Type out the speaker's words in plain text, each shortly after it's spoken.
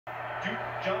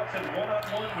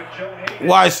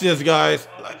Watch this, guys.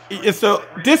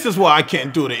 This is why I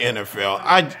can't do the NFL.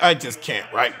 I just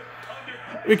can't, right?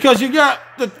 Because you got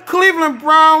the Cleveland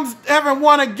Browns haven't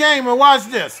won a game, and watch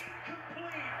this.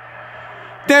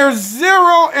 They're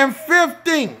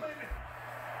 0-15.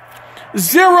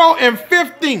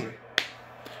 0-15.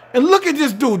 And look at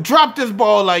this dude drop this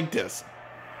ball like this.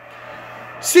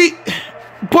 See,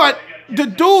 but the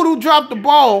dude who dropped the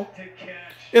ball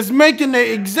is making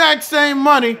the exact same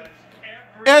money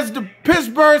as the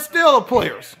Pittsburgh Steelers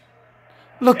players.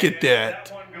 Look at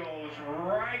that.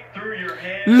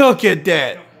 Look at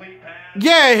that.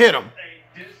 Yeah, it hit him.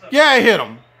 Yeah, it hit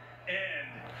him.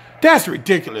 That's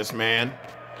ridiculous, man.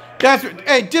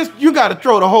 Hey, you got to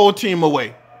throw the whole team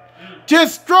away.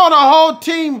 Just throw the whole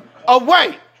team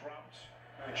away.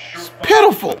 It's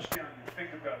pitiful.